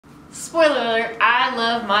Spoiler alert, I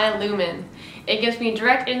love my Lumen. It gives me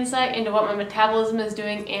direct insight into what my metabolism is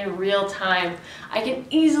doing in real time. I can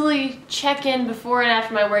easily check in before and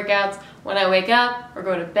after my workouts, when I wake up or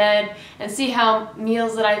go to bed, and see how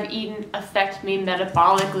meals that I've eaten affect me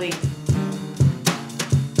metabolically.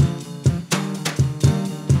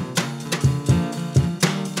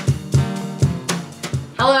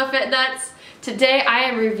 Hello Fit Nuts! Today I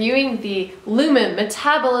am reviewing the Lumen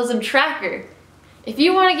Metabolism Tracker. If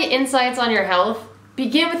you want to get insights on your health,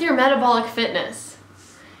 begin with your metabolic fitness.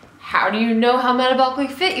 How do you know how metabolically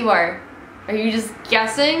fit you are? Are you just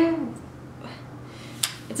guessing?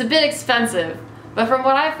 It's a bit expensive, but from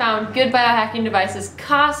what I've found, good biohacking devices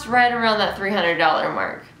cost right around that $300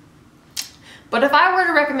 mark. But if I were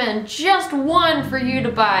to recommend just one for you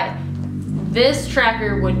to buy, this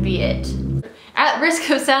tracker would be it. At risk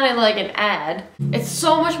of sounding like an ad, it's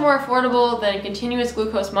so much more affordable than continuous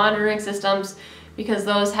glucose monitoring systems because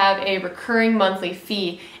those have a recurring monthly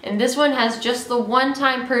fee, and this one has just the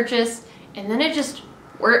one-time purchase and then it just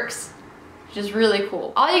works, which is really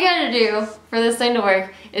cool. All you gotta do for this thing to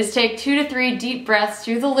work is take 2 to 3 deep breaths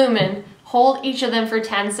through the Lumen, hold each of them for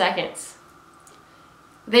 10 seconds.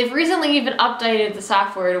 They've recently even updated the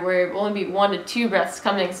software to where it will only be 1 to 2 breaths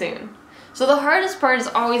coming soon. So the hardest part is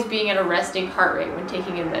always being at a resting heart rate when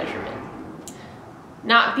taking a measurement.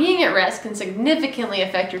 Not being at rest can significantly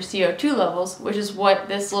affect your CO2 levels, which is what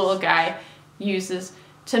this little guy uses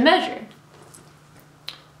to measure.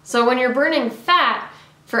 So when you're burning fat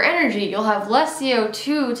for energy, you'll have less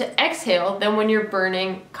CO2 to exhale than when you're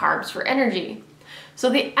burning carbs for energy. So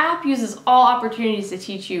the app uses all opportunities to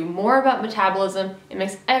teach you more about metabolism and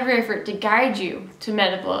makes every effort to guide you to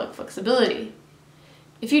metabolic flexibility.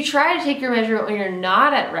 If you try to take your measurement when you're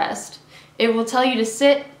not at rest, it will tell you to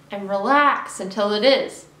sit and relax until it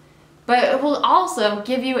is. But it will also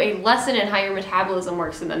give you a lesson in how your metabolism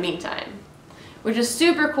works in the meantime, which is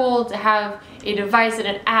super cool to have a device and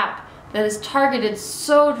an app that is targeted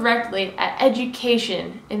so directly at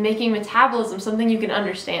education and making metabolism something you can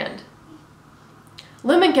understand.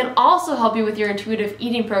 Lumen can also help you with your intuitive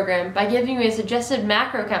eating program by giving you a suggested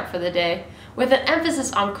macro count for the day with an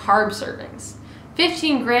emphasis on carb servings.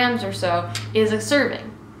 15 grams or so is a serving.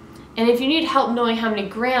 And if you need help knowing how many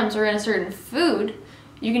grams are in a certain food,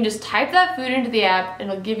 you can just type that food into the app and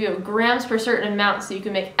it'll give you grams per certain amount so you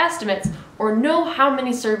can make estimates or know how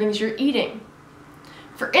many servings you're eating.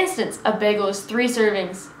 For instance, a bagel is 3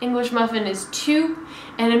 servings, English muffin is 2,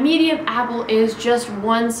 and a medium apple is just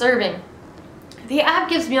 1 serving. The app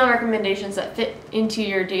gives meal recommendations that fit into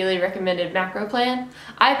your daily recommended macro plan.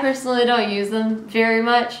 I personally don't use them very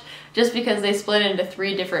much just because they split into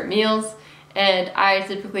 3 different meals, and I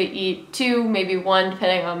typically eat 2, maybe 1,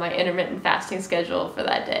 depending on my intermittent fasting schedule for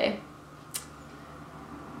that day.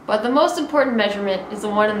 But the most important measurement is the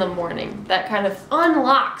one in the morning that kind of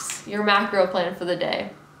unlocks your macro plan for the day.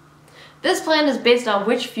 This plan is based on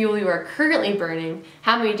which fuel you are currently burning,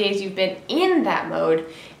 how many days you've been in that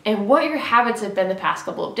mode, and what your habits have been the past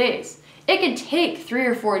couple of days. It can take 3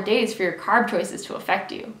 or 4 days for your carb choices to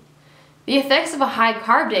affect you. The effects of a high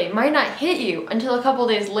carb day might not hit you until a couple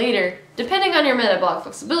days later, depending on your metabolic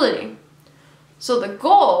flexibility. So the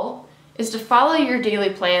goal is to follow your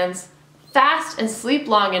daily plans, fast and sleep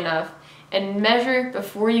long enough, and measure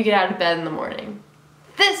before you get out of bed in the morning.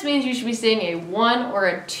 This means you should be seeing a 1 or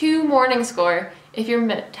a 2 morning score if your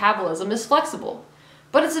metabolism is flexible,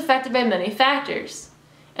 but it's affected by many factors.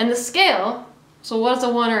 And the scale, so what is a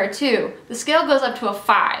 1 or a 2? The scale goes up to a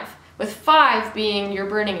 5, with 5 being you're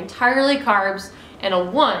burning entirely carbs and a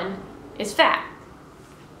 1 is fat.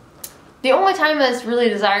 The only time that it's really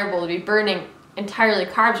desirable to be burning entirely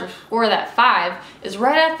carbs or score that 5 is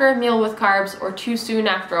right after a meal with carbs or too soon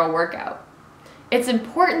after a workout. It's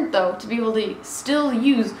important though to be able to still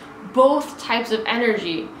use both types of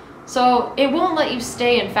energy, so it won't let you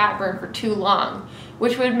stay in fat burn for too long,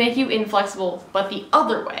 which would make you inflexible but the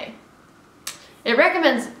other way. It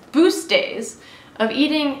recommends boost days of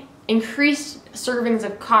eating increased servings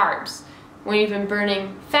of carbs when you've been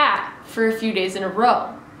burning fat for a few days in a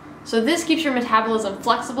row. So this keeps your metabolism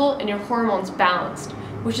flexible and your hormones balanced,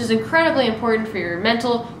 which is incredibly important for your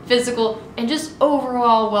mental, physical, and just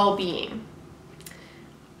overall well-being.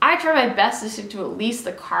 I try my best to stick to at least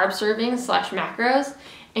the carb servings / macros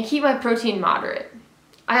and keep my protein moderate.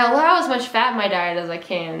 I allow as much fat in my diet as I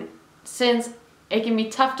can, since it can be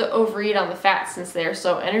tough to overeat on the fats since they are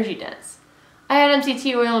so energy dense. I add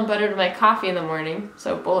MCT oil and butter to my coffee in the morning,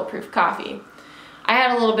 so bulletproof coffee. I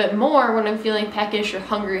add a little bit more when I'm feeling peckish or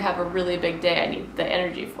hungry, have a really big day I need the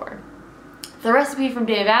energy for. The recipe from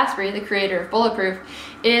Dave Asprey, the creator of Bulletproof,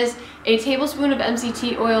 is a tablespoon of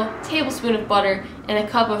MCT oil, tablespoon of butter, and a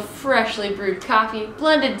cup of freshly brewed coffee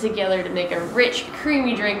blended together to make a rich,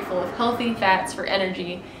 creamy drink full of healthy fats for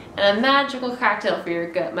energy and a magical cocktail for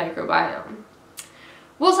your gut microbiome.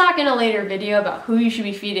 We'll talk in a later video about who you should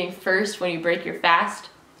be feeding first when you break your fast,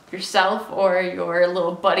 yourself or your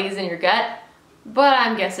little buddies in your gut, but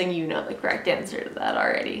I'm guessing you know the correct answer to that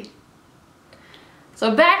already.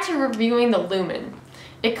 So back to reviewing the Lumen.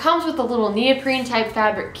 It comes with a little neoprene type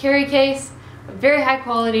fabric carry case, a very high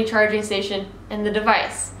quality charging station, and the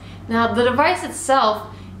device. Now the device itself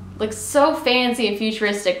looks so fancy and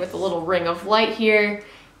futuristic with a little ring of light here,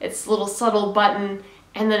 its little subtle button,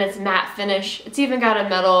 and then its matte finish. It's even got a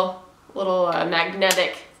metal little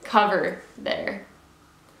magnetic cover there.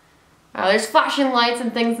 There's flashing lights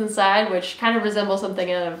and things inside which kind of resemble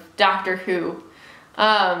something out of Doctor Who.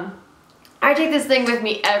 I take this thing with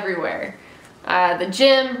me everywhere. The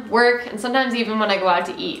gym, work, and sometimes even when I go out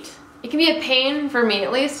to eat. It can be a pain, for me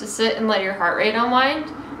at least, to sit and let your heart rate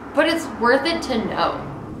unwind, but it's worth it to know.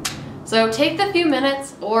 So take the few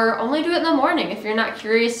minutes, or only do it in the morning if you're not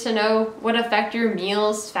curious to know what effect your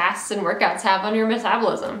meals, fasts, and workouts have on your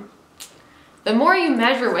metabolism. The more you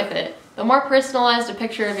measure with it, the more personalized a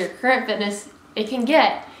picture of your current fitness it can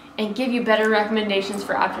get and give you better recommendations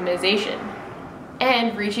for optimization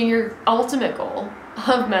and reaching your ultimate goal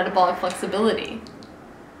of metabolic flexibility.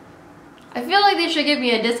 I feel like they should give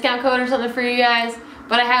me a discount code or something for you guys,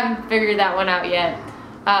 but I haven't figured that one out yet.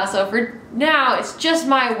 So for now, it's just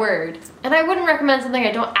my word, and I wouldn't recommend something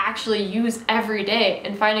I don't actually use every day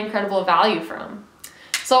and find incredible value from.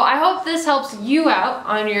 So I hope this helps you out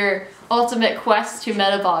on your ultimate quest to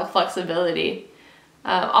metabolic flexibility.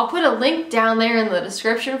 I'll put a link down there in the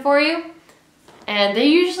description for you. And they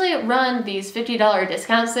usually run these $50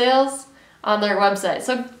 discount sales on their website.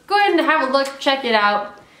 So go ahead and have a look, check it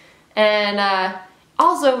out. And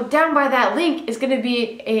also down by that link is going to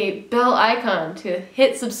be a bell icon to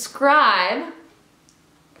hit subscribe.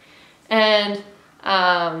 And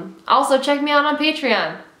also check me out on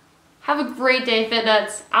Patreon. Have a great day, Fit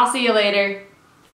Nuts. I'll see you later.